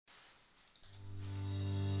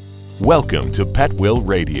Welcome to Pet Will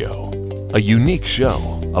Radio, a unique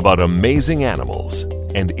show about amazing animals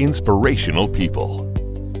and inspirational people.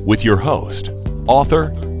 With your host,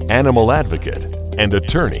 author, animal advocate, and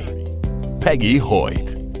attorney, Peggy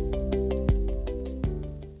Hoyt.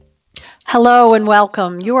 Hello and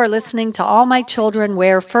welcome. You are listening to All My Children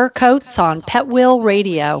Wear Fur Coats on Pet Will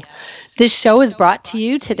Radio. This show is brought to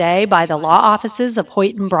you today by the law offices of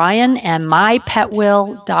Hoyt & Bryan and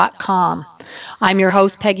mypetwill.com. I'm your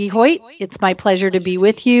host, Peggy Hoyt. It's my pleasure to be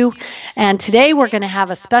with you. And today we're going to have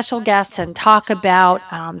a special guest and talk about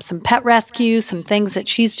some pet rescue, some things that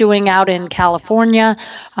she's doing out in California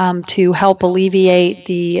to help alleviate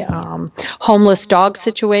the homeless dog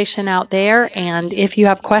situation out there. And if you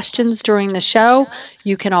have questions during the show,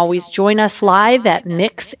 you can always join us live at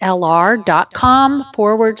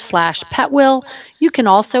mixlr.com/petwill. You can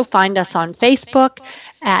also find us on Facebook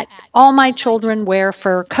at All My Children Wear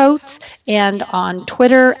Fur Coats and on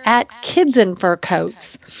Twitter at Kids in Fur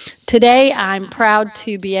Coats. Today, I'm proud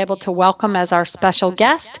to be able to welcome as our special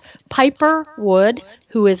guest Piper Wood,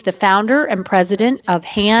 who is the founder and president of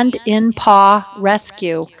Hand in Paw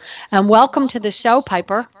Rescue. And welcome to the show,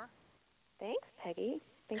 Piper. Thanks, Peggy.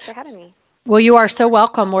 Thanks for having me. Well, you are so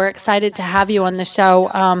welcome. We're excited to have you on the show.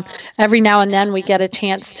 Every now and then we get a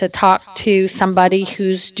chance to talk to somebody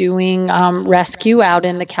who's doing rescue out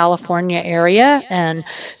in the California area. And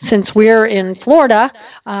since we're in Florida,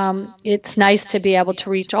 it's nice to be able to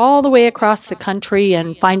reach all the way across the country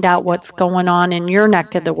and find out what's going on in your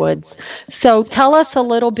neck of the woods. So tell us a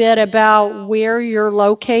little bit about where you're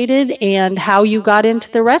located and how you got into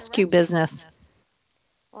the rescue business.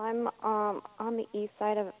 Well, I'm on the east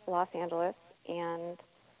side of Los Angeles, and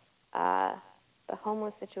the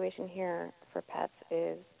homeless situation here for pets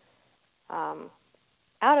is out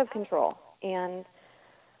of control. And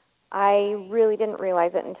I really didn't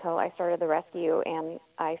realize it until I started the rescue, and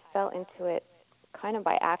I fell into it kind of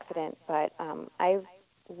by accident. But I've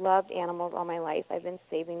loved animals all my life. I've been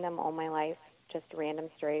saving them all my life, just random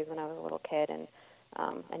strays when I was a little kid, and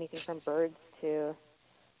anything from birds to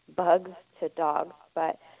bugs to dogs.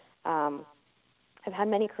 But I've had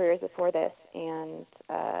many careers before this, and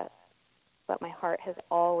but my heart has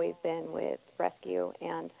always been with rescue.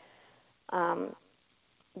 And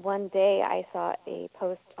one day I saw a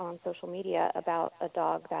post on social media about a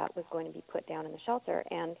dog that was going to be put down in the shelter,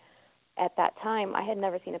 and at that time I had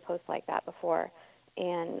never seen a post like that before.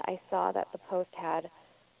 And I saw that the post had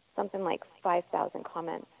something like 5,000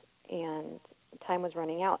 comments, and time was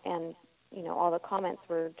running out, and you know, all the comments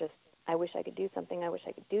were just, I wish I could do something, I wish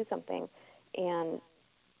I could do something. And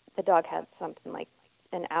the dog had something like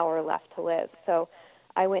an hour left to live. So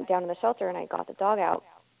I went down to the shelter and I got the dog out,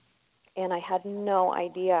 and I had no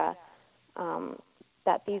idea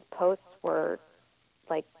that these posts were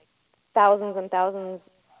like thousands and thousands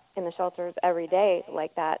in the shelters every day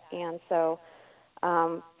like that. And so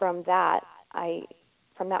from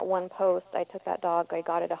that one post, I took that dog, I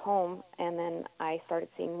got it a home, and then I started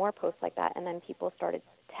seeing more posts like that, and then people started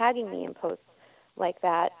tagging me in posts like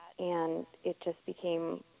that, and it just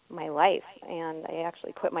became my life. And I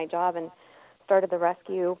actually quit my job and started the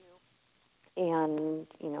rescue, and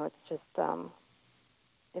you know, it's just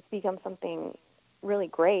it's become something really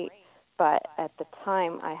great. But at the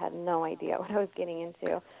time, I had no idea what I was getting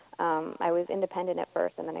into. I was independent at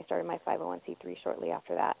first, and then I started my 501c3 shortly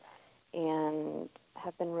after that, and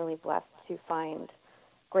have been really blessed to find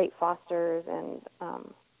great fosters and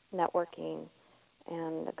networking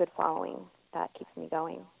and a good following that keeps me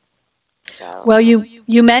going. So. Well,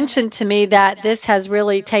 you mentioned to me that this has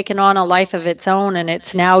really taken on a life of its own, and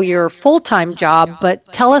it's now your full-time job. But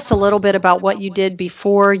tell us a little bit about what you did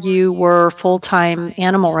before you were full-time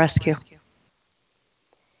animal rescue.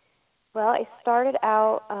 Well, I started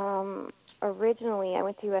out, originally I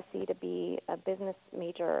went to USC to be a business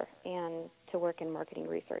major and to work in marketing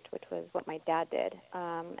research, which was what my dad did.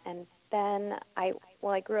 And then I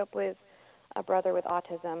grew up with a brother with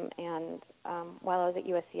autism, and while I was at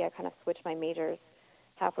USC, I kind of switched my majors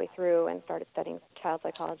halfway through and started studying child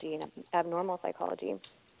psychology and abnormal psychology.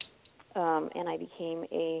 And I became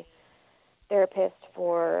a therapist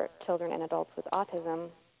for children and adults with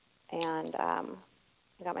autism, and I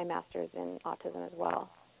got my master's in autism as well.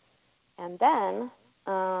 And then,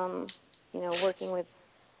 working with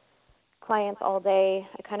clients all day,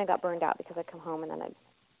 I kind of got burned out because I'd come home and then I'd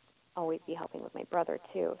always be helping with my brother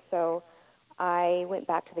too. So I went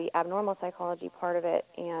back to the abnormal psychology part of it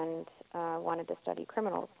and wanted to study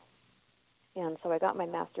criminals. And so I got my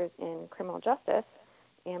master's in criminal justice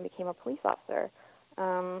and became a police officer.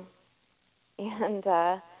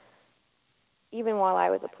 even while I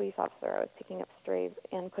was a police officer, I was picking up strays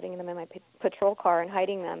and putting them in my patrol car and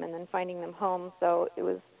hiding them and then finding them home. So it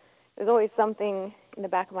was always something in the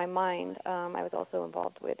back of my mind. I was also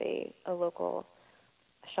involved with a local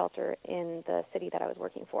shelter in the city that I was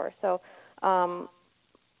working for. So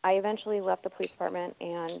I eventually left the police department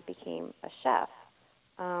and became a chef.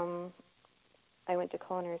 I went to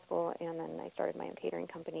culinary school, and then I started my own catering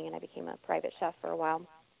company, and I became a private chef for a while.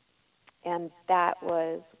 And that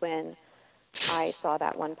was when I saw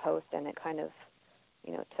that one post, and it kind of,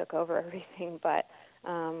 took over everything. But,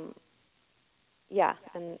 yeah,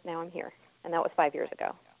 and now I'm here. And that was 5 years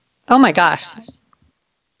ago. Oh, my gosh.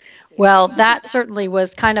 Well, that certainly was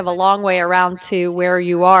kind of a long way around to where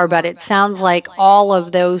you are, but it sounds like all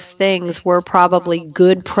of those things were probably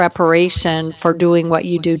good preparation for doing what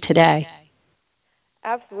you do today.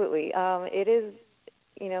 Absolutely. It is,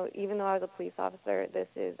 even though I was a police officer, this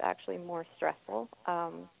is actually more stressful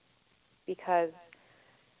because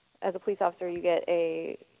as a police officer, you get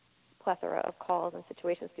a plethora of calls and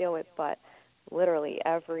situations to deal with, but literally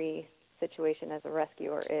every situation as a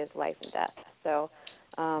rescuer is life and death. So,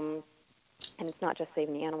 and it's not just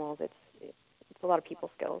saving the animals, it's a lot of people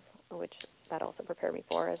skills, which that also prepared me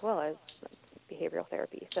for, as well as behavioral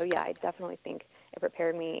therapy. So yeah, I definitely think it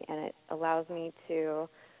prepared me, and it allows me to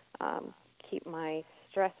keep my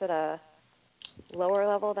stress at a lower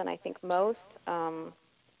level than I think most,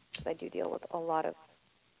 because I do deal with a lot of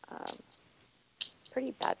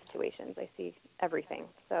pretty bad situations. I see everything.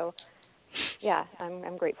 So yeah,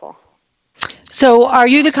 I'm grateful. So are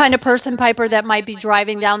you the kind of person, Piper, that might be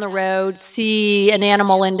driving down the road, see an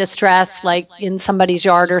animal in distress, like in somebody's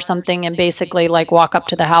yard or something, and basically like walk up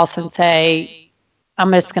to the house and say,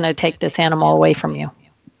 I'm just going to take this animal away from you?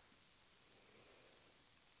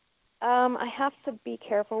 I have to be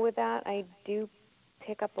careful with that. I do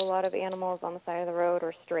pick up a lot of animals on the side of the road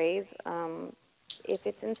or strays. If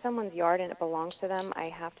it's in someone's yard and it belongs to them, I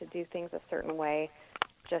have to do things a certain way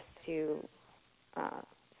just to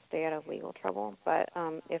stay out of legal trouble. But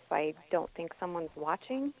if I don't think someone's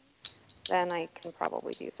watching, then I can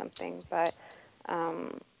probably do something. But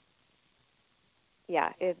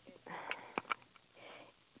yeah,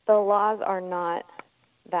 the laws are not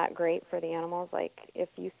that great for the animals. Like if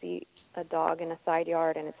you see a dog in a side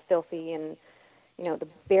yard and it's filthy, and the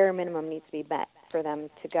bare minimum needs to be met for them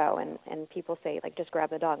to go, and people say like just grab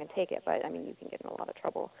the dog and take it, but I mean you can get in a lot of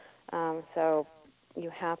trouble. So you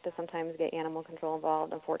have to sometimes get animal control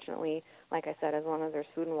involved. Unfortunately, like I said, as long as there's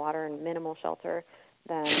food and water and minimal shelter,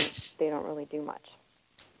 then they don't really do much.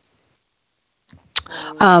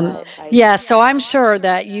 Yeah, so I'm sure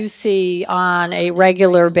that you see on a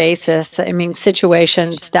regular basis, I mean,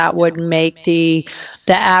 situations that would make the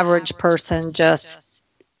average person just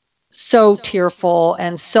so tearful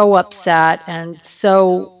and so upset and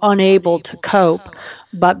so unable to cope.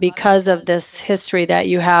 But because of this history that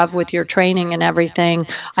you have with your training and everything,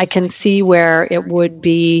 I can see where it would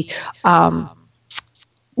be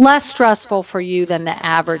less stressful for you than the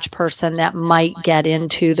average person that might get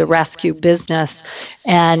into the rescue business.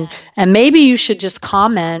 And maybe you should just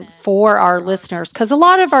comment for our listeners, because a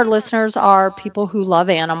lot of our listeners are people who love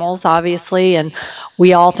animals, obviously, and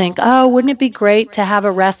we all think, oh, wouldn't it be great to have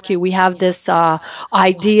a rescue? We have this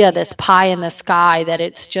idea, this pie in the sky, that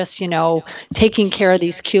it's just, taking care of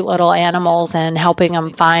these cute little animals and helping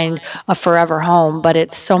them find a forever home, but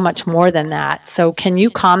it's so much more than that. So can you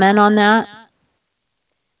comment on that?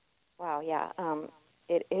 Wow, yeah,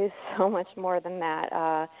 it is so much more than that.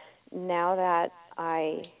 Now that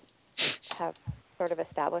I have sort of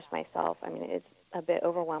established myself, I mean, it's a bit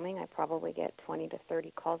overwhelming. I probably get 20 to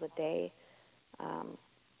 30 calls a day,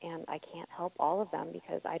 and I can't help all of them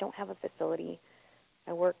because I don't have a facility.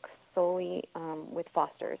 I work solely with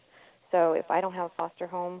fosters. So if I don't have a foster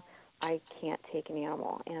home, I can't take an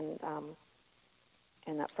animal, and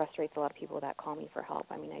that frustrates a lot of people that call me for help.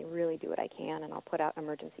 I mean, I really do what I can, and I'll put out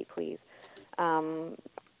emergency pleas.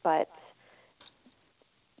 But,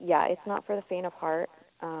 yeah, it's not for the faint of heart.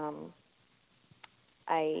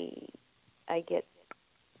 I get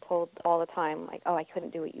told all the time, like, oh, I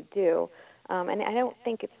couldn't do what you do. And I don't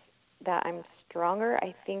think it's that I'm stronger.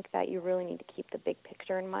 I think that you really need to keep the big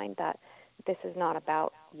picture in mind, that this is not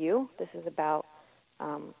about you. This is about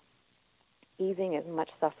easing as much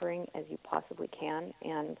suffering as you possibly can,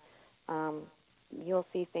 and you'll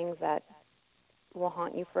see things that will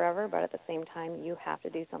haunt you forever, but at the same time you have to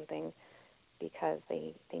do something because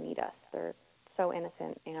they need us. They're so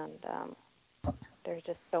innocent, and there's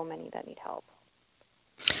just so many that need help.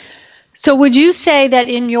 So would you say that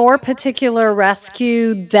in your particular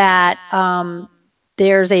rescue that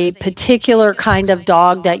there's a particular kind of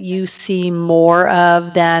dog that you see more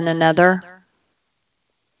of than another?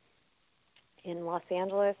 In Los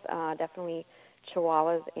Angeles, definitely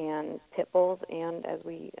Chihuahuas and Pit Bulls, and as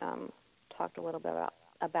we talked a little bit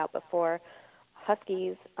about before,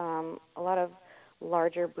 Huskies, a lot of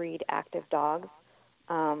larger breed active dogs,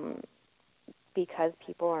 because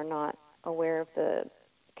people are not aware of the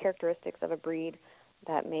characteristics of a breed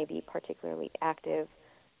that may be particularly active.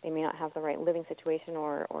 They may not have the right living situation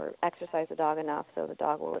or exercise the dog enough, so the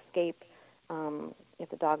dog will escape. If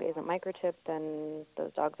the dog isn't microchipped, then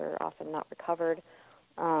those dogs are often not recovered.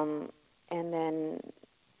 And then,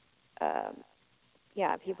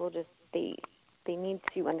 people just, they need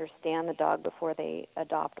to understand the dog before they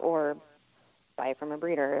adopt or buy it from a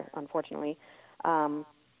breeder, unfortunately. And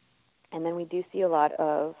then we do see a lot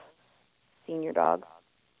of senior dogs,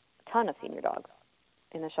 a ton of senior dogs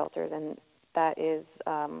in the shelters, and that is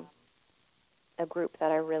a group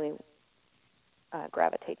that I really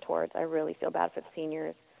gravitate towards. I really feel bad for the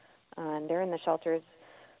seniors. And they're in the shelters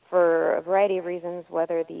for a variety of reasons,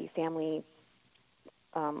 whether the family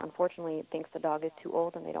unfortunately thinks the dog is too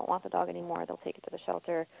old and they don't want the dog anymore, they'll take it to the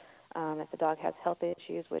shelter. If the dog has health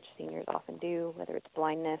issues, which seniors often do, whether it's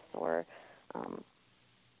blindness or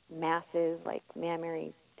masses like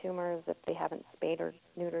mammary tumors, if they haven't spayed or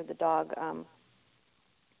neutered the dog, a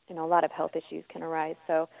lot of health issues can arise.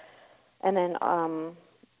 So, and then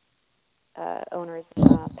owners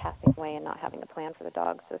passing away and not having a plan for the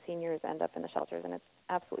dog, so seniors end up in the shelters, and it's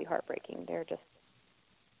absolutely heartbreaking.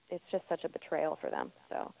 It's just such a betrayal for them.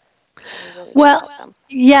 So, really well,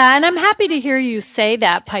 yeah, and I'm happy to hear you say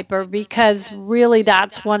that, Piper, because really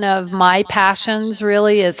that's one of my passions,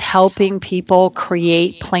 really, is helping people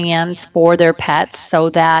create plans for their pets so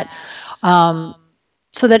that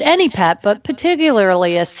any pet, but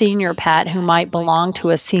particularly a senior pet who might belong to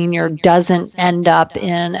a senior, doesn't end up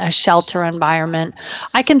in a shelter environment.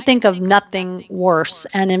 I can think of nothing worse.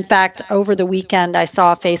 And in fact, over the weekend, I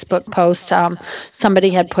saw a Facebook post.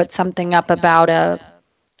 Somebody had put something up about a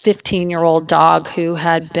 15-year-old dog who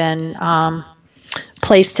had been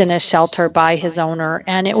placed in a shelter by his owner.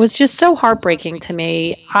 And it was just so heartbreaking to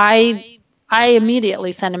me. I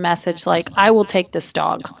immediately sent a message like, I will take this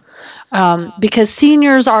dog. Because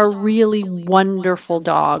seniors are really wonderful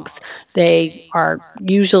dogs. They are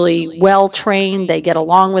usually well trained. They get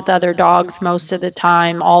along with other dogs most of the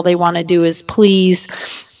time. All they want to do is please.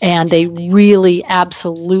 And they really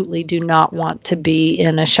absolutely do not want to be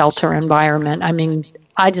in a shelter environment. I mean,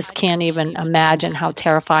 I just can't even imagine how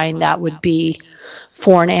terrifying that would be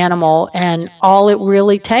for an animal. And all it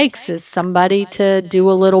really takes is somebody to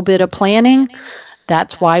do a little bit of planning.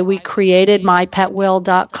 That's why we created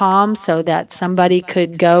mypetwill.com, so that somebody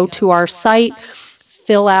could go to our site,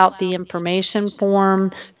 fill out the information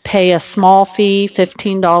form, pay a small fee,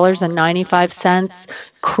 $15.95,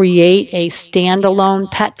 create a standalone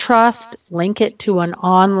pet trust, link it to an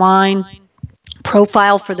online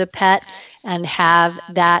profile for the pet, and have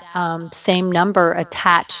that same number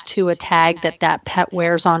attached to a tag that pet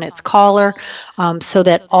wears on its collar, so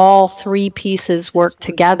that all three pieces work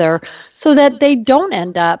together, so that they don't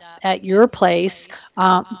end up at your place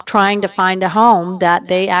trying to find a home, that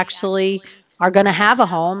they actually are going to have a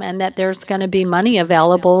home, and that there's going to be money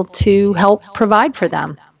available to help provide for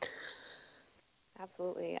them.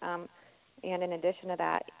 Absolutely. And in addition to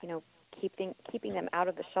that, keeping them out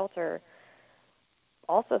of the shelter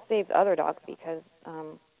also saves other dogs, because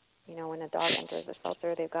when a dog enters the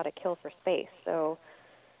shelter, they've got to kill for space. So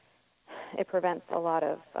it prevents a lot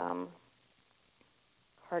of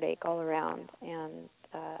heartache all around. And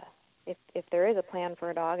if there is a plan for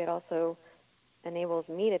a dog, it also enables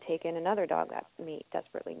me to take in another dog that may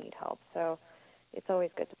desperately need help. So it's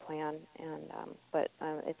always good to plan. And but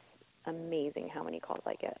it's amazing how many calls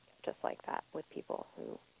I get just like that with people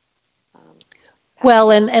who.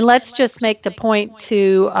 Well, and let's just make the point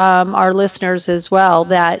to our listeners as well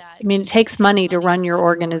that, it takes money to run your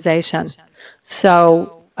organization.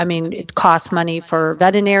 So, it costs money for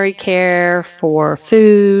veterinary care, for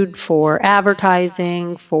food, for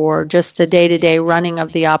advertising, for just the day-to-day running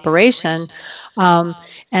of the operation.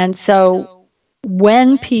 And so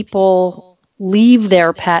when people leave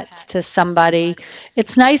their pets to somebody,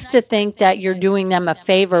 it's nice to think that you're doing them a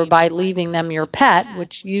favor by leaving them your pet,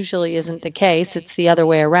 which usually isn't the case. It's the other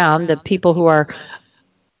way around. The people who are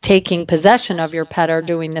taking possession of your pet are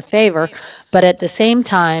doing the favor. But at the same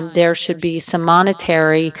time, there should be some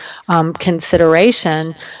monetary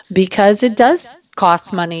consideration, because it does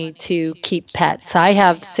cost money to keep pets. I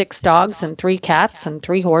have 6 dogs and 3 cats and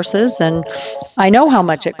 3 horses, and I know how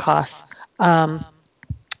much it costs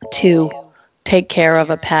to take care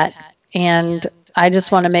of a pet. And I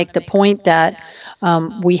just want to make the point that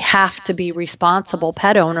we have to be responsible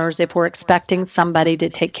pet owners. If we're expecting somebody to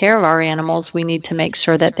take care of our animals, we need to make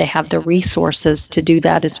sure that they have the resources to do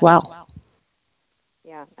that as well.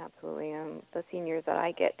 Yeah, absolutely. The seniors that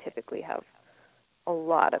I get typically have a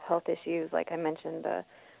lot of health issues. Like I mentioned, the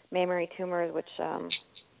mammary tumors, which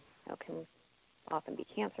can often be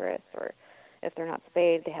cancerous, or if they're not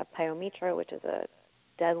spayed, they have pyometra, which is a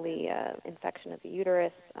deadly infection of the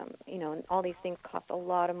uterus. And all these things cost a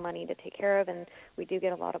lot of money to take care of, and we do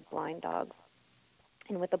get a lot of blind dogs.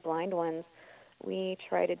 And with the blind ones, we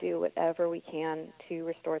try to do whatever we can to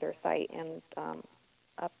restore their sight. And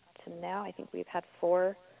up to now, I think we've had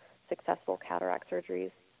 4 successful cataract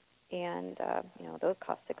surgeries, and those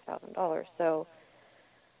cost $6,000. So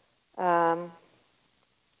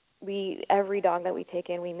every dog that we take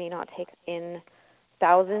in, we may not take in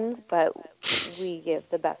thousands, but we give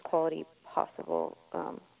the best quality possible,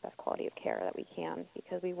 best quality of care that we can,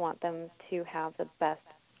 because we want them to have the best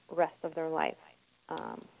rest of their life.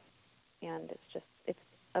 And it's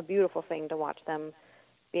a beautiful thing to watch them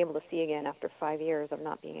be able to see again after 5 years of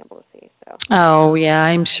not being able to see. So. Oh, yeah,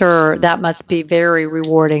 I'm sure that must be very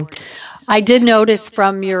rewarding. I did notice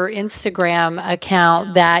from your Instagram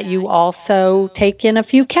account that you also take in a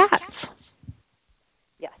few cats.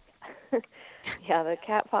 Yes. Yeah, the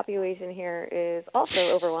cat population here is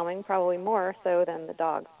also overwhelming, probably more so than the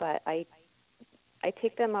dogs, but I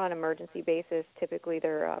take them on an emergency basis. Typically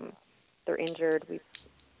they're injured. We've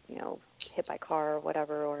hit by car or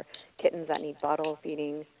whatever, or kittens that need bottle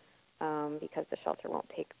feeding, because the shelter won't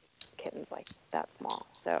take kittens like that small.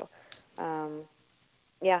 So,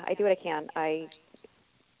 I do what I can. I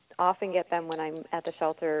often get them when I'm at the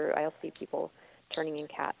shelter. I'll see people turning in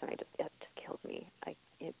cats, and it just kills me.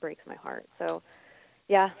 It breaks my heart. So,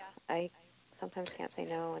 I sometimes can't say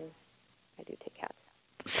no, and I do take cats.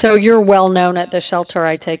 So you're well known at the shelter,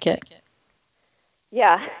 I take it.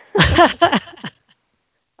 Yeah.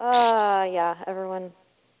 Yeah, everyone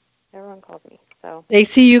calls me. So they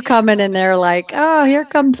see you coming and they're like, "Oh, here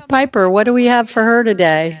comes Piper. What do we have for her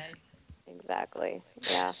today?" Exactly.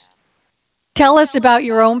 Yeah. Tell us about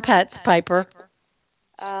your own pets, Piper.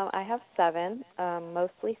 I have 7,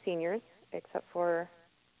 mostly seniors, except for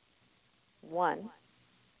 1.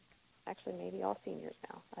 Actually, maybe all seniors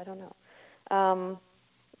now. I don't know.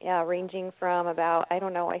 Ranging from about, I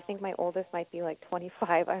don't know, I think my oldest might be like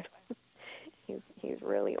 25. He's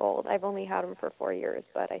really old. I've only had him for 4 years,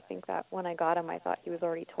 but I think that when I got him, I thought he was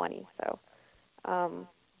already 20. So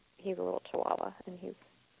he's a little Chihuahua, and he's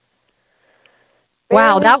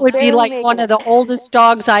wow, that would be like one of it. the oldest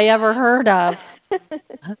dogs I ever heard of.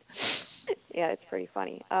 Yeah, it's pretty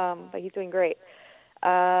funny, but he's doing great.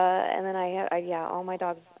 And then all my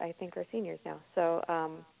dogs I think are seniors now. So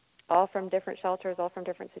all from different shelters, all from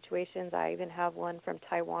different situations. I even have one from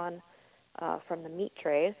Taiwan, from the meat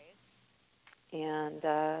trays. And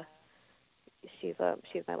she's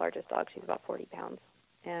my largest dog. She's about 40 pounds,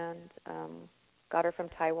 and got her from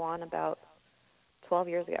Taiwan about 12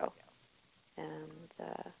 years ago, and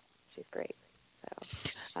she's great.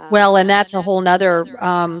 So, well, and that's a whole nother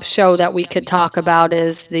show that we could talk about,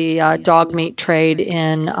 is the dog meat trade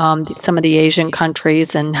in some of the Asian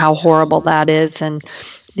countries, and how horrible that is, and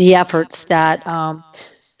the efforts that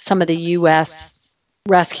some of the U.S.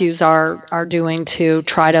 rescues are doing to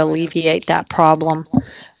try to alleviate that problem.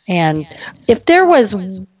 And if there was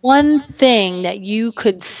one thing that you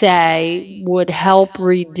could say would help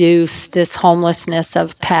reduce this homelessness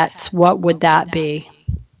of pets, what would that be?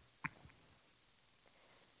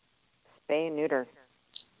 spay and neuter.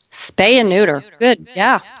 Spay and neuter. Good.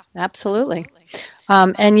 Yeah, absolutely.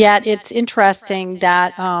 And yet it's interesting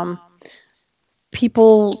that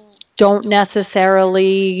people don't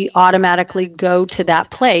necessarily automatically go to that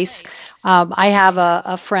place. I have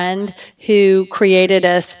a friend who created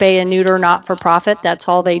a spay and neuter not-for-profit. That's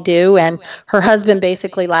all they do. And her husband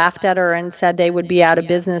basically laughed at her and said they would be out of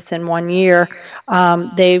business in 1 year.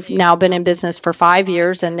 They've now been in business for 5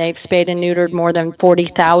 years, and they've spayed and neutered more than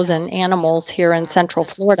 40,000 animals here in Central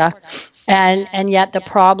Florida. And yet the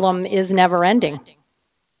problem is never ending.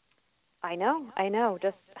 I know.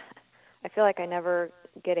 Just I feel like I never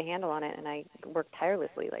get a handle on it, and I work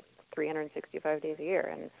tirelessly, like 365 days a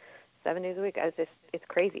year and 7 days a week. It's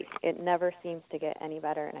crazy. It never seems to get any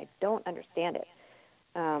better, and I don't understand it.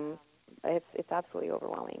 It's absolutely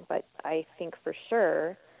overwhelming. But I think for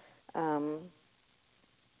sure,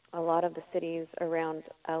 a lot of the cities around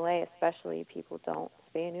LA, especially, people don't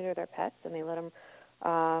spay and neuter their pets, and they let them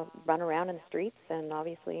run around in the streets, and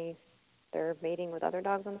obviously they're mating with other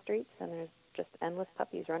dogs on the streets, and there's just endless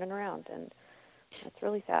puppies running around, and it's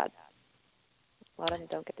really sad. A lot of them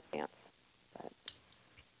don't get the chance. But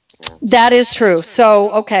That is true.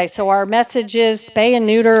 So, okay, so our message is spay and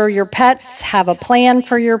neuter your pets, have a plan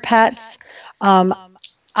for your pets. Um,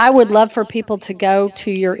 I would love for people to go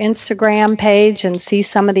to your Instagram page and see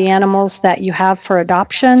some of the animals that you have for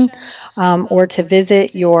adoption, or to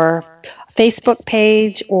visit your Facebook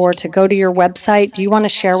page or to go to your website. Do you want to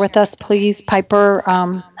share with us, please, Piper,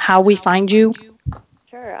 how we find you?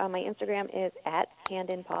 Sure. My Instagram is at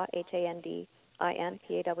handinpaw,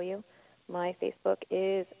 HANDINPAW. My Facebook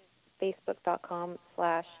is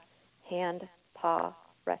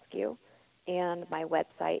facebook.com/handpawrescue. And my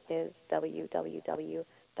website is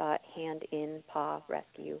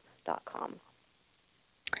www.handinpawrescue.com.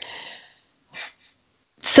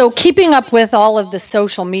 So, keeping up with all of the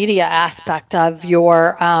social media aspect of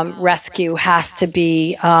your rescue has to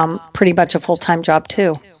be pretty much a full-time job,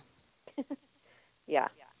 too. Yeah,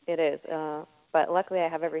 it is. But luckily, I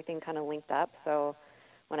have everything kind of linked up. So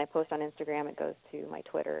when I post on Instagram, it goes to my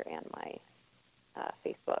Twitter and my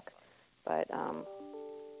Facebook. But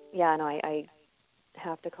yeah, no, I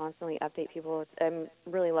have to constantly update people. I'm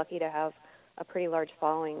really lucky to have a pretty large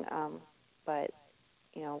following. But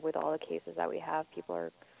with all the cases that we have, people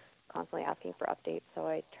are constantly asking for updates. So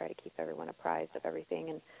I try to keep everyone apprised of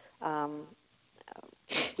everything. And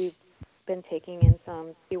we've been taking in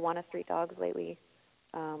some Tijuana street dogs lately.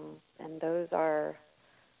 And those are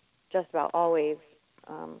just about always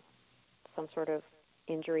some sort of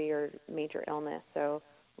injury or major illness. So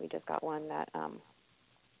we just got one that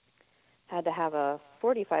had to have a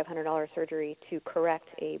 $4,500 surgery to correct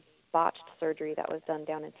a botched surgery that was done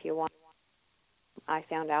down in Tijuana. I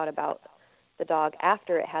found out about the dog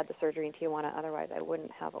after it had the surgery in Tijuana. Otherwise, I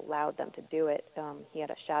wouldn't have allowed them to do it. He had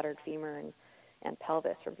a shattered femur and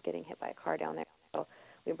pelvis from getting hit by a car down there. So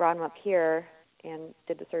we brought him up here and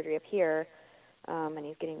did the surgery up here, and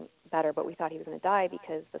he's getting better. But we thought he was going to die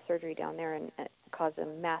because the surgery down there and caused a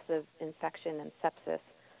massive infection and sepsis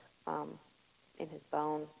in his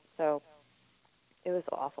bone. So it was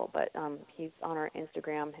awful. But he's on our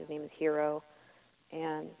Instagram. His name is Hero,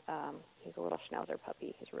 and he's a little schnauzer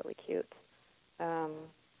puppy. He's really cute.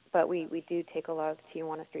 But we do take a lot of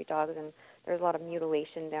Tijuana street dogs, and there's a lot of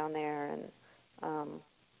mutilation down there, and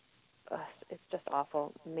it's just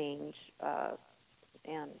awful. Mange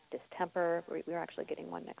and distemper. We're actually getting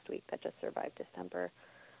one next week that just survived distemper.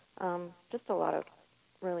 Just a lot of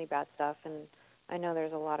really bad stuff, and I know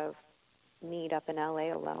there's a lot of need up in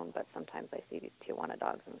LA alone, but sometimes I see these Tijuana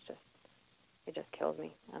dogs, and it just kills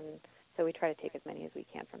me. And so we try to take as many as we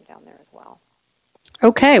can from down there as well.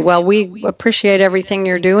 Okay, well, we appreciate everything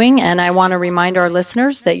you're doing, and I want to remind our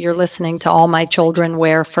listeners that you're listening to All My Children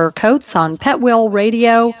Wear Fur Coats on Pet Will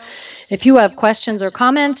Radio. If you have questions or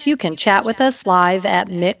comments, you can chat with us live at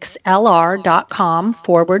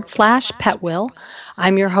mixlr.com/petwill.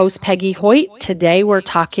 I'm your host, Peggy Hoyt. Today we're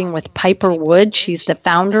talking with Piper Wood. She's the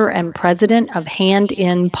founder and president of Hand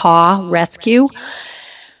in Paw Rescue.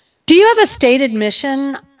 Do you have a stated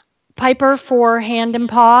mission, Piper, for Hand in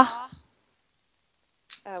Paw?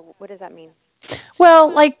 What does that mean? Well,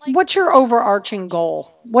 like, what's your overarching goal?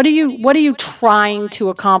 What are you trying to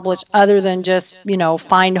accomplish other than just,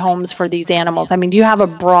 find homes for these animals? I mean, do you have a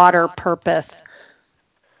broader purpose?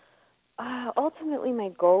 Ultimately, my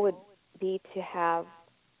goal would be to have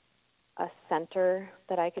a center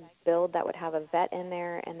that I could build that would have a vet in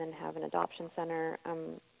there, and then have an adoption center,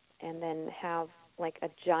 and then have like a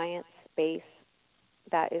giant space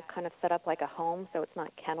that is kind of set up like a home, so it's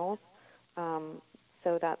not kennels,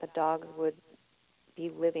 so that the dogs would be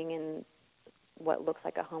living in what looks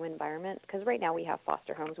like a home environment. Because right now we have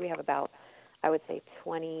foster homes. We have about, I would say,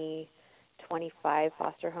 25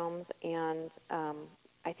 foster homes, and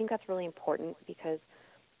I think that's really important because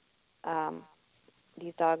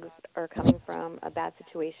these dogs are coming from a bad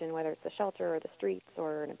situation, whether it's the shelter or the streets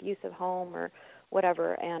or an abusive home or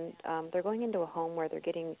whatever, and they're going into a home where they're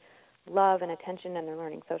getting love and attention, and they're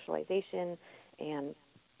learning socialization and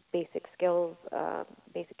basic skills,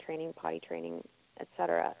 basic training, potty training,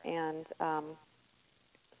 etc. And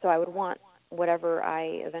so I would want whatever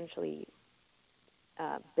I eventually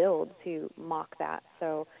build to mock that,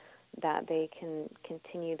 so that they can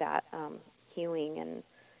continue that healing and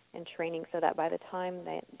training, so that by the time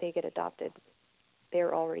that they get adopted,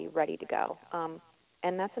 they're already ready to go.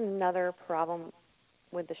 And that's another problem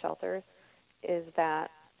with the shelters, is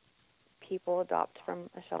that people adopt from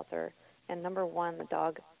a shelter, and number one, the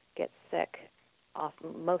dog gets sick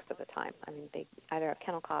most of the time. I mean, they either have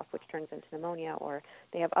kennel cough, which turns into pneumonia, or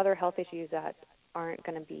they have other health issues that aren't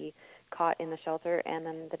going to be caught in the shelter, and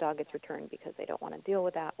then the dog gets returned because they don't want to deal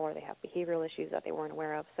with that, or they have behavioral issues that they weren't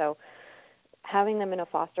aware of. So having them in a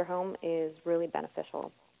foster home is really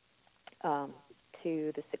beneficial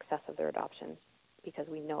to the success of their adoption, because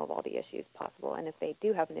we know of all the issues possible. And if they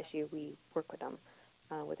do have an issue, we work with them,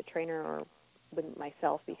 with a trainer or with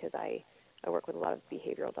myself, because I work with a lot of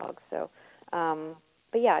behavioral dogs. So,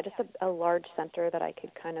 but yeah, just a large center that I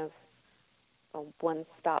could kind of a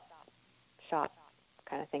one-stop shop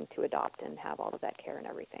kind of thing to adopt and have all of that care and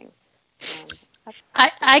everything.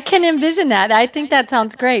 I can envision that. I think that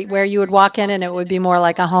sounds great, where you would walk in and it would be more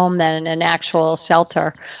like a home than an actual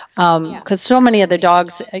shelter. Because so many of the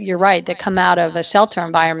dogs, you're right, that come out of a shelter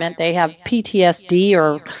environment, they have PTSD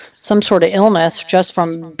or some sort of illness just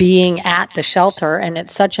from being at the shelter, and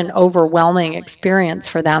it's such an overwhelming experience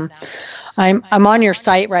for them. I'm on your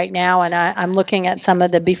site right now, and I'm looking at some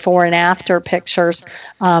of the before and after pictures,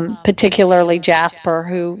 particularly Jasper,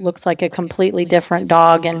 who looks like a completely different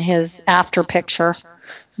dog in his after picture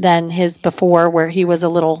than his before, where he was a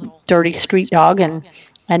little dirty street dog, and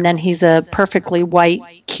then he's a perfectly white,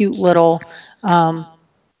 cute little,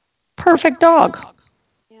 perfect dog.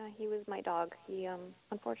 Yeah, he was my dog. He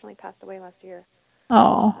unfortunately passed away last year.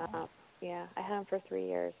 Oh. Yeah, I had him for 3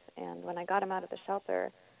 years, and when I got him out of the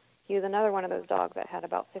shelter, he was another one of those dogs that had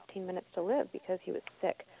about 15 minutes to live because he was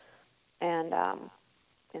sick. And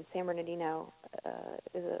San Bernardino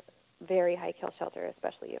is a very high kill shelter,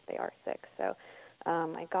 especially if they are sick. So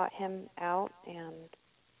I got him out and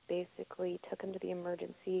basically took him to the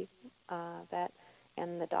emergency vet,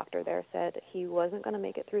 and the doctor there said he wasn't going to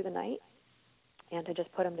make it through the night and to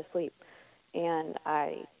just put him to sleep. And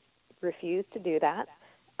I refused to do that.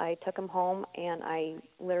 I took him home, and I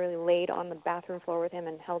literally laid on the bathroom floor with him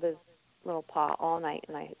and held his little paw all night,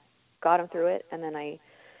 and I got him through it, and then I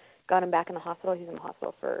got him back in the hospital. He was in the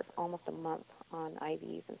hospital for almost a month on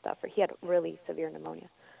IVs and stuff. He had really severe pneumonia.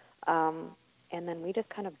 And then we just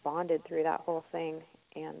kind of bonded through that whole thing,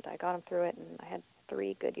 and I got him through it, and I had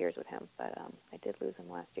 3 good years with him, but I did lose him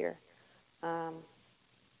last year.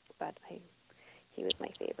 But he was my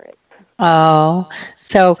favorite. Oh,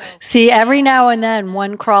 so see, every now and then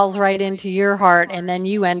one crawls right into your heart, and then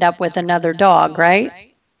you end up with another dog, right?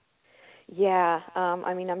 Yeah,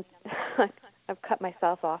 I mean, I've cut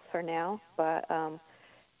myself off for now, but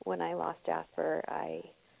when I lost Jasper, I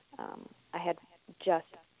had just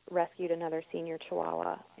rescued another senior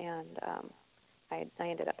Chihuahua, and I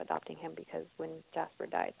ended up adopting him because when Jasper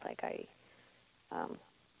died, like I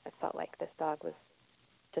felt like this dog was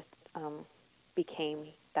just became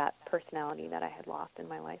that personality that I had lost in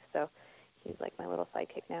my life. So he's like my little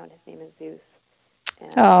sidekick now, and his name is Zeus.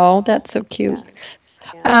 And, oh, that's so cute.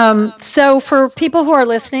 Yeah. So for people who are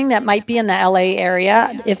listening that might be in the LA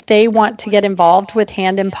area, if they want to get involved with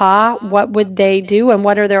Hand and Paw, what would they do, and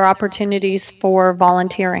what are their opportunities for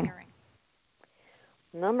volunteering?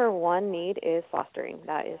 Number one need is fostering.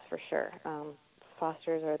 That is for sure.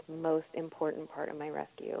 Fosters are the most important part of my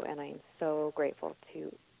rescue, and I'm so grateful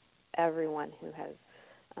to everyone who has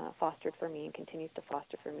fostered for me and continues to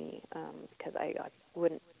foster for me, because I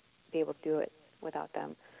wouldn't be able to do it without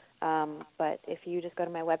them. But if you just go to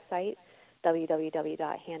my website,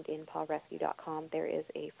 www.handinpawrescue.com, there is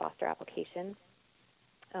a foster application.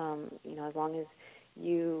 As long as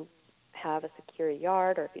you have a secure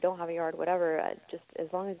yard, or if you don't have a yard, whatever, just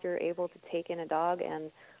as long as you're able to take in a dog and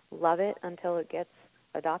love it until it gets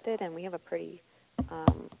adopted, and we have a pretty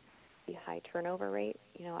high turnover rate.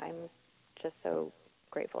 I'm just so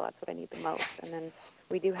grateful. That's what I need the most. And then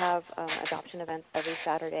we do have adoption events every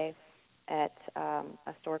Saturday at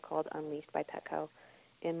a store called Unleashed by Petco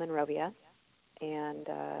in Monrovia, and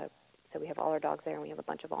so we have all our dogs there, and we have a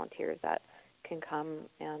bunch of volunteers that can come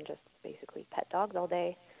and just basically pet dogs all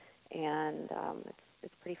day, and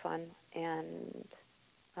it's pretty fun. And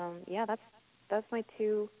yeah, that's my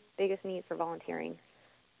 2 biggest needs for volunteering.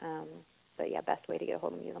 But yeah, best way to get a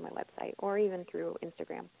hold of me is on my website or even through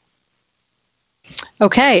Instagram.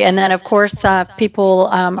 Okay, and then of course, people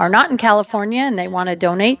are not in California and they want to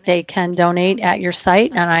donate, they can donate at your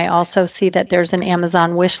site. And I also see that there's an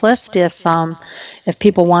Amazon wish list if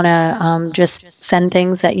people want to just send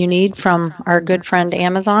things that you need from our good friend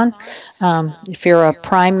Amazon. If you're a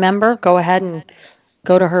Prime member, go ahead and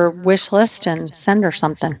go to her wish list and send her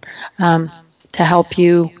something to help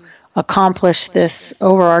you accomplish this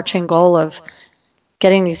overarching goal of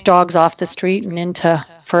getting these dogs off the street and into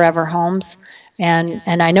forever homes. And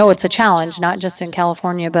I know it's a challenge, not just in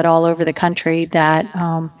California, but all over the country, that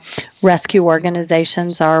rescue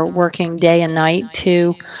organizations are working day and night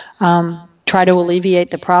to try to alleviate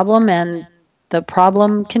the problem, and the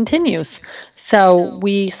problem continues. So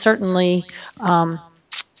we certainly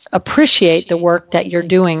appreciate the work that you're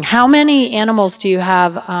doing. How many animals do you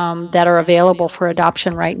have that are available for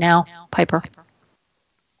adoption right now, Piper?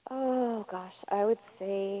 Oh, gosh, I would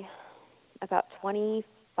say about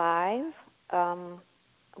 25.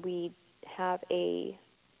 We have a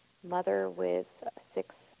mother with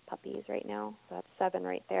 6 puppies right now, so that's 7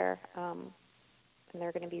 right there. And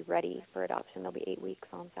they're going to be ready for adoption. They'll be 8 weeks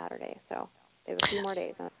on Saturday, so they have a few more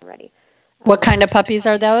days and they're ready. What kind of puppies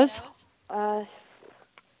are those?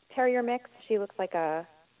 Terrier mix. She looks like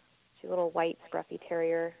she's a little white, scruffy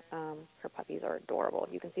terrier. Her puppies are adorable.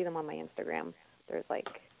 You can see them on my Instagram. There's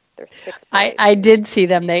 6 boys. I did see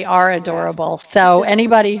them. They are adorable. So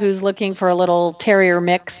anybody who's looking for a little terrier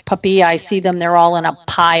mix puppy, I see them. They're all in a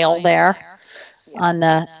pile there on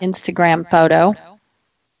the Instagram photo.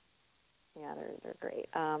 Yeah, they're great.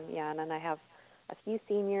 And then I have a few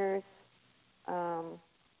seniors.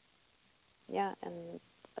 And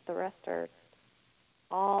the rest are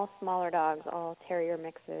all smaller dogs, all terrier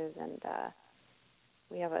mixes, and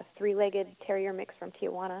we have a 3-legged terrier mix from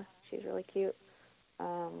Tijuana. She's really cute.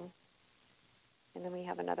 And then we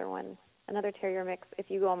have another terrier mix. If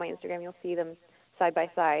you go on my Instagram, you'll see them side by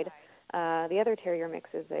side. The other terrier mix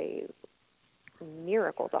is a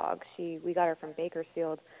miracle dog. We got her from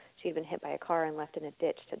Bakersfield. She had been hit by a car and left in a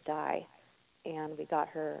ditch to die. And we got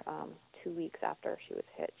her 2 weeks after she was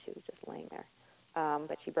hit. She was just laying there.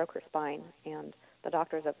 But she broke her spine, and the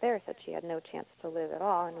doctors up there said she had no chance to live at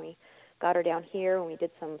all. And we got her down here, and we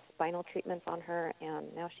did some spinal treatments on her,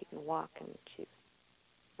 and now she can walk, and she's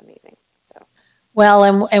amazing. So.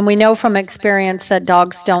 Well, and we know from experience that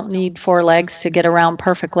dogs don't need 4 legs to get around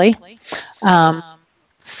perfectly.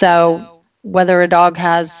 So whether a dog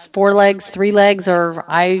has 4 legs, 3 legs, or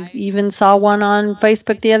I even saw one on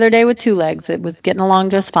Facebook the other day with 2 legs, it was getting along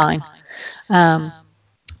just fine.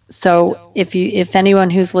 So if anyone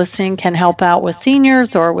who's listening can help out with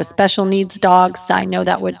seniors or with special needs dogs, I know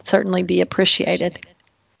that would certainly be appreciated.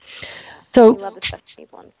 So we love the special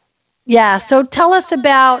needs ones. Yeah, so tell us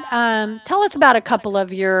about a couple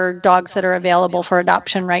of your dogs that are available for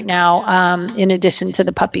adoption right now, in addition to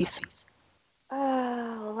the puppies.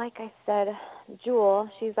 Like I said, Jewel,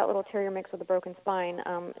 she's that little terrier mix with a broken spine.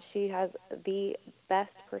 She has the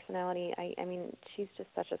best personality. I mean, she's just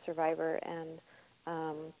such a survivor, and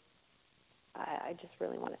I just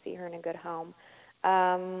really want to see her in a good home.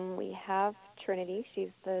 We have Trinity. She's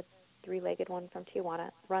the 3-legged one from Tijuana.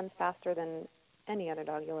 Runs faster than any other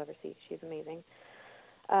dog you'll ever see. She's amazing.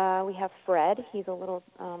 We have Fred. He's a little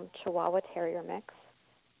Chihuahua terrier mix.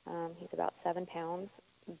 He's about 7 pounds.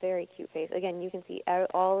 Very cute face. Again, you can see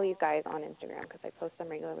all these guys on Instagram because I post them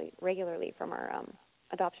regularly from our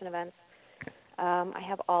adoption events. I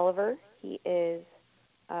have Oliver. He is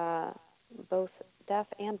both deaf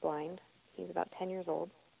and blind. He's about 10 years old,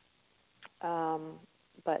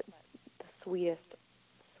 but the sweetest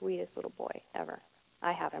little boy ever.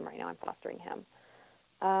 I have him right now. I'm fostering him.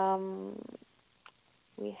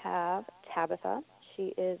 We have Tabitha.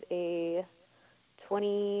 She is a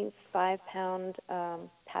 25-pound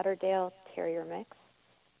Patterdale Terrier mix.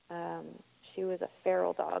 She was a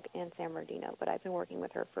feral dog in San Bernardino, but I've been working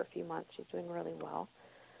with her for a few months. She's doing really well.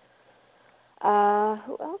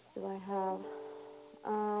 Who else do I have?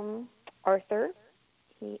 Arthur.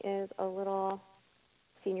 He is a little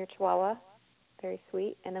senior Chihuahua, very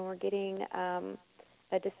sweet. And then we're getting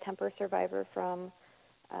a distemper survivor from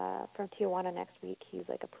Tijuana next week. He's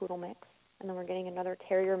like a poodle mix. And then we're getting another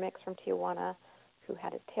terrier mix from Tijuana who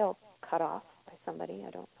had his tail cut off by somebody.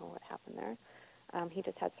 I don't know what happened there. He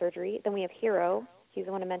just had surgery. Then we have Hero. He's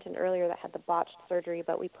the one I mentioned earlier that had the botched surgery,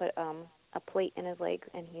 but we put a plate in his legs,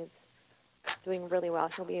 and he's doing really well.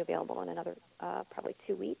 He'll be available in another probably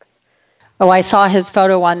 2 weeks. Oh, I saw his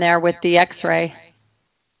photo on there with the x-ray.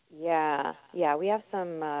 Yeah. We have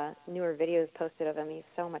some newer videos posted of him. He's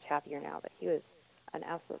so much happier now, but he was an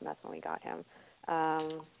absolute mess when we got him.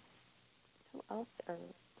 Who else?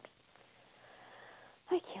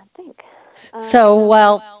 I can't think.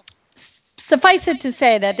 Suffice it to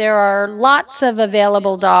say that there are lots of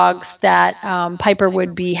available dogs that Piper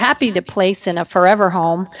would be happy to place in a forever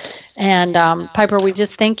home. And Piper, we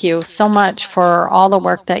just thank you so much for all the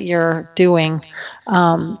work that you're doing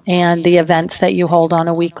and the events that you hold on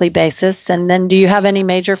a weekly basis. And then do you have any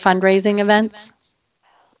major fundraising events?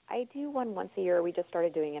 I do one once a year. We just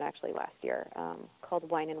started doing it actually last year, called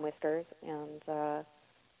Wine and Whiskers. And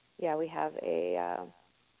we have a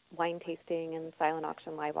wine tasting and silent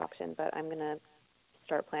auction, live auction, but I'm going to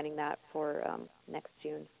start planning that for next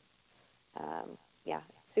June.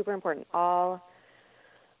 Super important.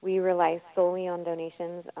 We rely solely on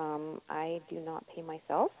donations. I do not pay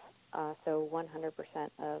myself, so 100%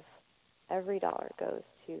 of every dollar goes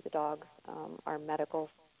to the dogs. Our medical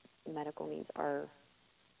needs are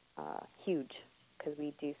huge because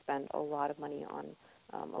we do spend a lot of money on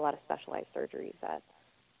a lot of specialized surgeries that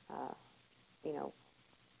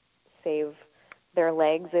save their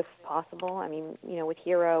legs if possible. I mean, with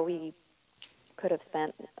Hero, we could have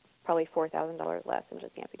spent probably $4,000 less and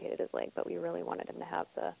just amputated his leg, but we really wanted him to have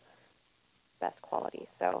the best quality.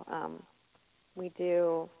 So we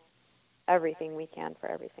do everything we can for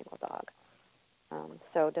every single dog.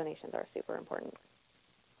 So donations are super important.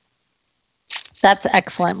 That's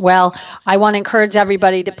excellent. Well, I want to encourage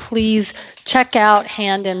everybody to please check out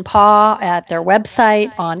Hand and Paw at their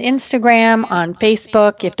website, on Instagram, on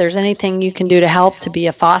Facebook. If there's anything you can do to help to be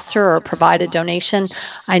a foster or provide a donation,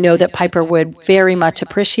 I know that Piper would very much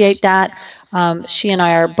appreciate that. She and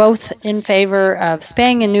I are both in favor of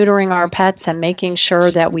spaying and neutering our pets and making sure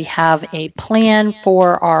that we have a plan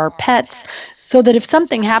for our pets so that if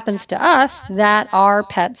something happens to us, that our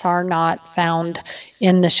pets are not found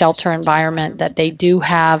in the shelter environment, that they do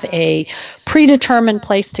have a predetermined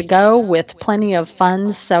place to go with plenty of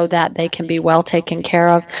funds so that they can be well taken care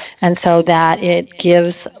of, and so that it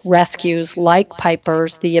gives rescues like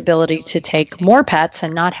Piper's the ability to take more pets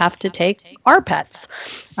and not have to take our pets.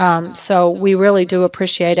 So we really do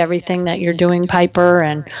appreciate everything that you're doing, Piper,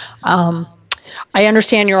 and I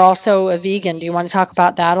understand you're also a vegan. Do you want to talk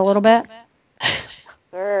about that a little bit?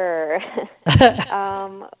 Sure.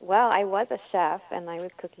 Well, I was a chef, and I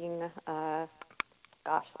was cooking, a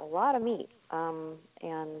lot of meat,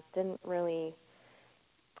 and didn't really.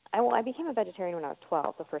 I became a vegetarian when I was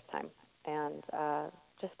 12, the first time, and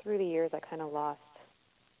just through the years, I kind of lost.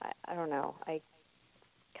 I don't know. I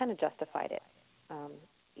kind of justified it,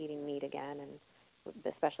 eating meat again, and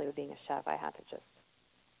especially with being a chef, I had to just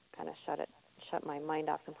kind of shut my mind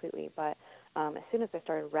off completely. But as soon as I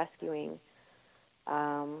started rescuing.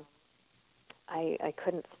 I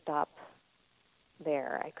couldn't stop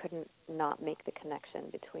there. I couldn't not make the connection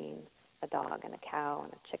between a dog and a cow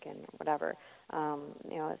and a chicken or whatever.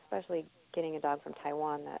 Especially getting a dog from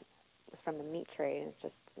Taiwan that was from the meat trade. It's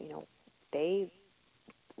just,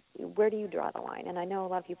 where do you draw the line? And I know a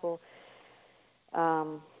lot of people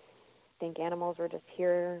think animals were just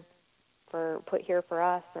put here for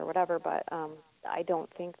us or whatever, but I don't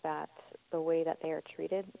think that the way that they are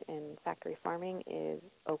treated in factory farming is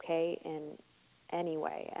okay in any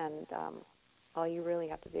way. And all you really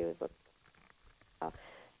have to do is look.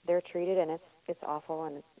 They're treated, and it's awful.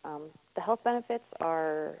 And the health benefits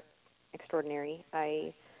are extraordinary.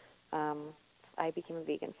 I became a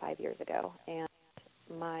vegan 5 years ago, and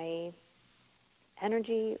my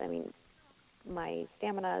energy, my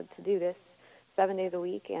stamina to do this 7 days a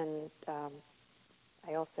week, and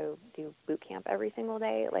I also do boot camp every single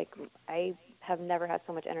day. I have never had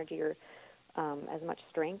so much energy or as much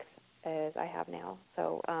strength as I have now.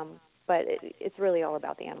 So, but it's really all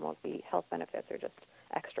about the animals. The health benefits are just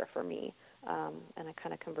extra for me, and I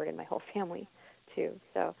kind of converted my whole family too.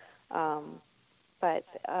 So,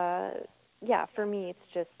 for me, it's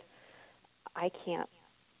just I can't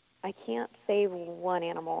save one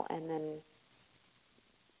animal and then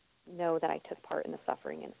know that I took part in the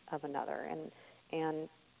suffering of another. And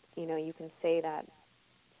you can say that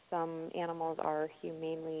some animals are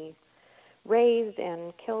humanely raised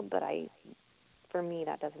and killed, but for me,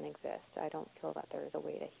 that doesn't exist. I don't feel that there's a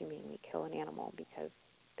way to humanely kill an animal because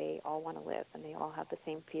they all want to live and they all have the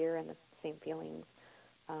same fear and the same feelings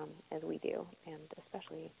as we do, and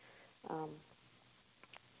especially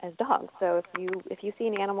as dogs. So if you see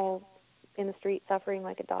an animal in the street suffering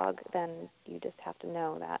like a dog, then you just have to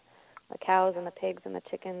know that the cows and the pigs and the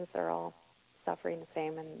chickens are all suffering the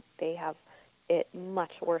same, and they have it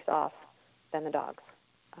much worse off than the dogs.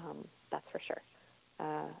 That's for sure.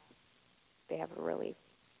 They have really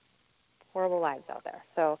horrible lives out there.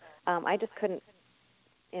 So I just couldn't,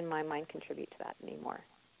 in my mind, contribute to that anymore.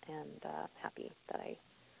 And happy that I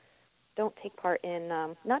don't take part in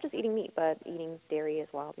not just eating meat, but eating dairy as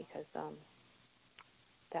well, because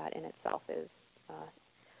that in itself is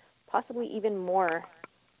possibly even more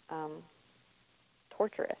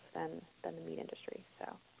torturous than the meat industry. So,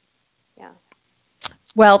 yeah.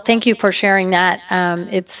 Well, thank you for sharing that.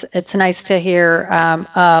 It's nice to hear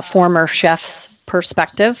a former chef's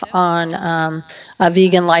perspective on a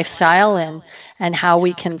vegan lifestyle and how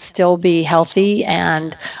we can still be healthy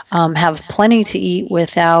and have plenty to eat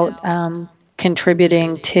without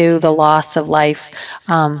contributing to the loss of life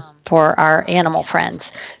for our animal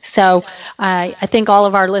friends. So I think all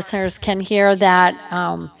of our listeners can hear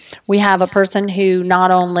that we have a person who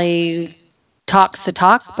not only talks the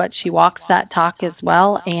talk, but she walks that talk as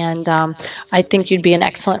well. And I think you'd be an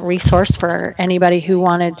excellent resource for anybody who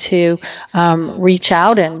wanted to reach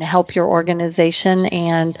out and help your organization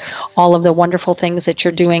and all of the wonderful things that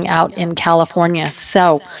you're doing out in California.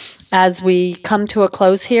 So as we come to a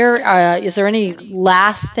close here, is there any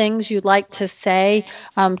last things you'd like to say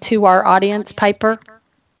to our audience, Piper?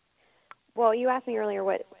 Well, you asked me earlier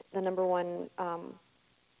what the number one,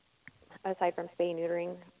 aside from spay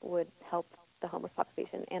neutering, would help the homeless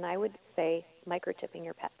population, and I would say microchipping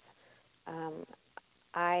your pets.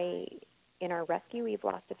 In our rescue, we've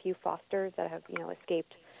lost a few fosters that have,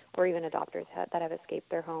 escaped, or even adopters that have escaped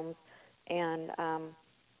their homes, and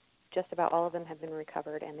just about all of them have been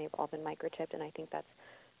recovered, and they've all been microchipped, and I think that's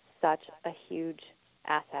such a huge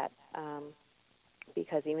asset,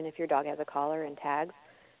 because even if your dog has a collar and tags,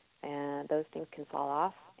 and those things can fall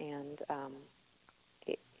off, and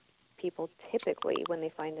people typically, when they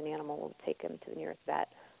find an animal, will take them to the nearest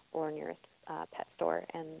vet or nearest pet store,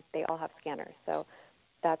 and they all have scanners. So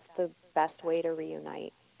that's the best way to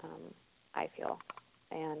reunite, I feel.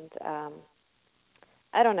 And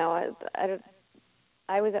I don't know.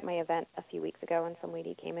 I was at my event a few weeks ago, and some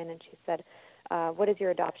lady came in, and she said, what does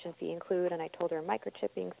your adoption fee include? And I told her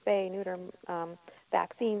microchipping, spay, neuter,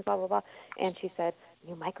 vaccines, blah, blah, blah. And she said,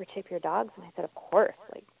 you microchip your dogs? And I said, of course.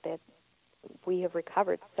 We have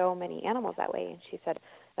recovered so many animals that way. And she said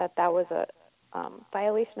that was a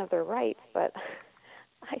violation of their rights, but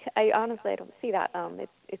I honestly, I don't see that.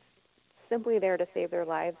 It's simply there to save their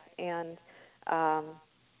lives, and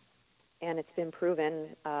it's been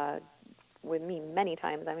proven with me many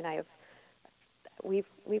times. I mean,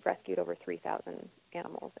 we've rescued over 3,000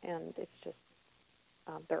 animals, and it's just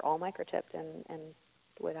they're all microchipped, and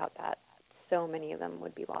without that, so many of them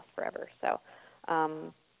would be lost forever. So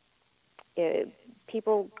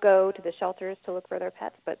people go to the shelters to look for their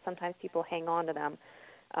pets, but sometimes people hang on to them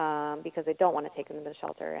because they don't want to take them to the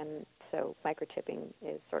shelter, and so microchipping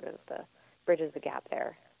is sort of bridges the gap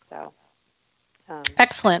there. So.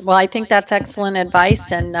 Excellent. Well, I think that's excellent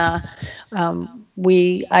advice, and I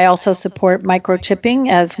also support microchipping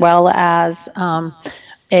as well as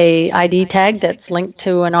a ID tag that's linked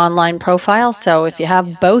to an online profile. So if you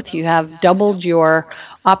have both, you have doubled your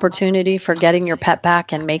opportunity for getting your pet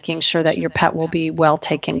back and making sure that your pet will be well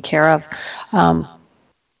taken care of.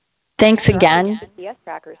 Thanks again. GPS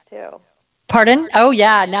trackers too. Pardon? Oh,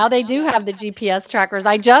 yeah. Now they do have the GPS trackers.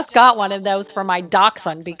 I just got one of those for my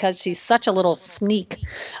dachshund because she's such a little sneak.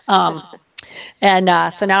 So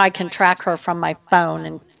now I can track her from my phone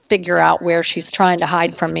and figure out where she's trying to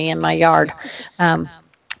hide from me in my yard.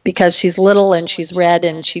 Because she's little and she's red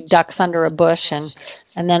and she ducks under a bush, and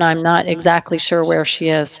then I'm not exactly sure where she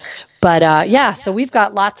is. But so we've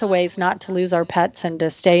got lots of ways not to lose our pets and to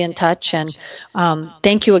stay in touch. And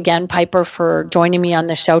thank you again, Piper, for joining me on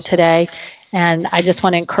the show today. And I just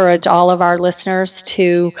want to encourage all of our listeners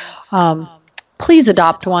to please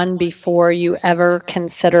adopt one before you ever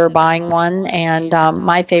consider buying one. And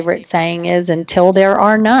my favorite saying is, until there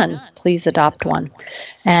are none, please adopt one.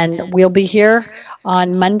 And we'll be here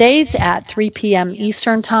on Mondays at 3 p.m.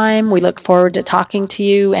 Eastern Time. We look forward to talking to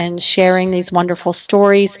you and sharing these wonderful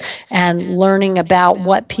stories and learning about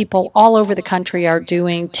what people all over the country are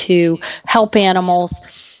doing to help animals.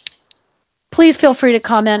 Please feel free to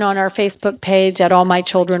comment on our Facebook page at All My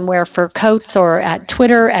Children Wear Fur Coats, or at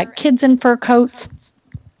Twitter at Kids in Fur Coats.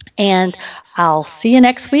 And I'll see you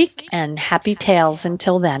next week, and happy tales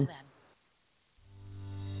until then.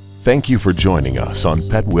 Thank you for joining us on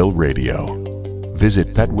Pet Will Radio.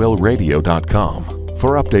 Visit PetWillRadio.com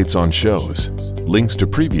for updates on shows, links to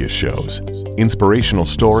previous shows, inspirational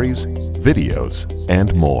stories, videos,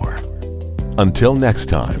 and more. Until next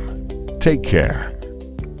time, take care.